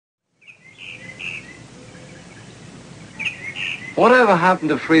Whatever happened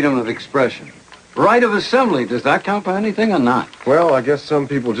to freedom of expression? Right of assembly, does that count for anything or not? Well, I guess some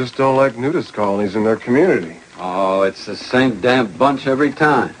people just don't like nudist colonies in their community. Oh, it's the same damn bunch every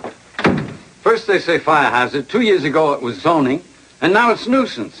time. First they say fire hazard, 2 years ago it was zoning, and now it's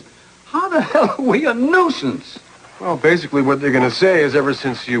nuisance. How the hell are we a nuisance? Well, basically what they're going to say is ever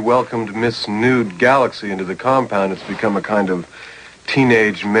since you welcomed Miss Nude Galaxy into the compound, it's become a kind of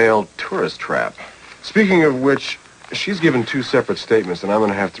teenage male tourist trap. Speaking of which, she's given 2 separate statements, and I'm going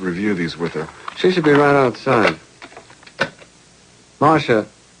to have to review these with her. She should be right outside. Marcia,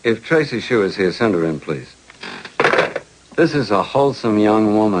 if Tracy Shue is here, send her in, please. This is a wholesome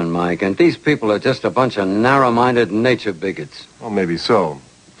young woman, Mike, and these people are just a bunch of narrow-minded nature bigots. Well, maybe so.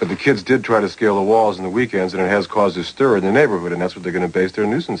 But the kids did try to scale the walls in the weekends, and it has caused a stir in the neighborhood, and that's what they're going to base their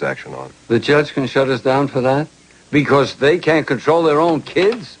nuisance action on. The judge can shut us down for that? Because they can't control their own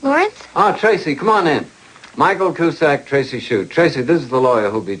kids? Lawrence? Ah, Tracy, come on in. Michael Cusack, Tracy Shue. Tracy, this is the lawyer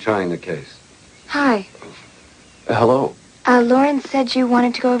who'll be trying the case. Hi. Hello. Lawrence said you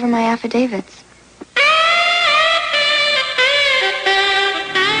wanted to go over my affidavits.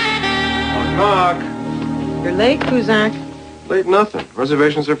 Knock. You're late, Cusack. Late nothing.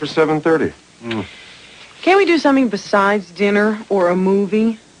 Reservations are for 7:30. Can't we do something besides dinner or a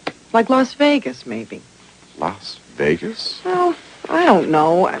movie? Like Las Vegas, maybe. Las Vegas? Well, I don't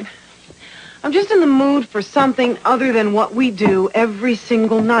know. I'm just in the mood for something other than what we do every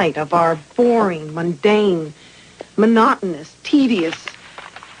single night of our boring, mundane, monotonous, tedious,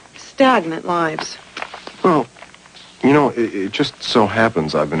 stagnant lives. Well, you know, it just so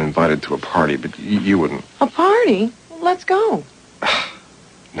happens I've been invited to a party, but you wouldn't. A party? Well, let's go.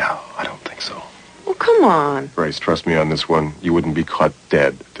 No, I don't think so. Well, come on. Grace, trust me on this one. You wouldn't be caught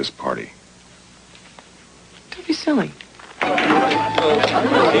dead at this party. Don't be silly.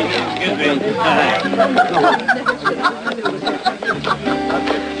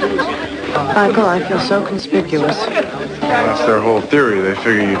 Michael, I feel so conspicuous. That's their whole theory. They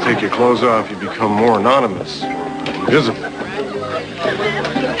figure you take your clothes off, you become more anonymous, invisible.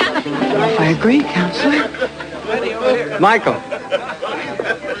 I agree, Counselor. Michael,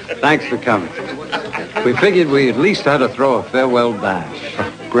 thanks for coming. We figured we at least had to throw a farewell dash.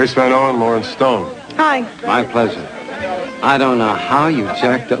 Grace Van Owen, Lawrence Stone. Hi. My pleasure. I don't know how you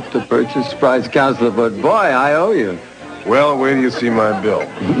jacked up the purchase price, Counselor, but boy, I owe you. Well, wait till you see my bill.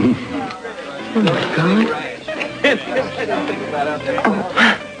 Oh, my God.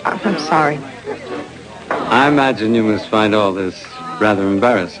 Oh, I'm sorry. I imagine you must find all this rather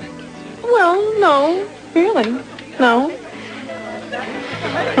embarrassing. Well, no, really, no.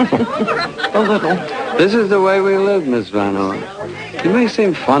 A little. This is the way we live, Miss Van Owen. It may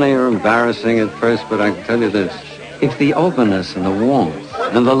seem funny or embarrassing at first, but I can tell you this. If the openness and the warmth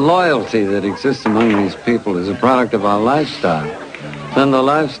and the loyalty that exists among these people is a product of our lifestyle, then the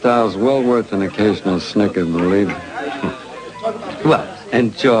lifestyle's well worth an occasional snicker, believe me. Well,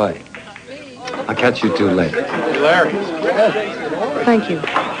 enjoy. I'll catch you two later. Larry. Thank you.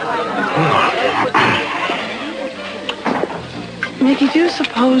 Mickey, do you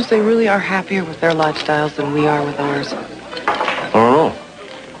suppose they really are happier with their lifestyles than we are with ours? I don't know.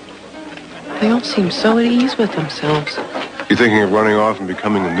 They all seem so at ease with themselves. You thinking of running off and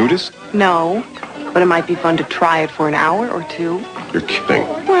becoming a nudist? No, but it might be fun to try it for an hour or two. You're kidding.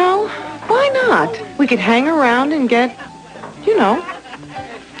 Well, why not? We could hang around and get, you know,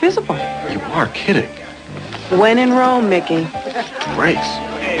 visible. You are kidding. When in Rome, Mickey. Grace.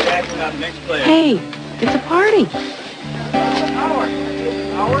 Hey, it's a party.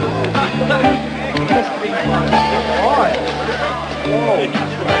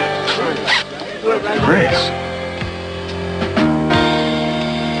 Grace.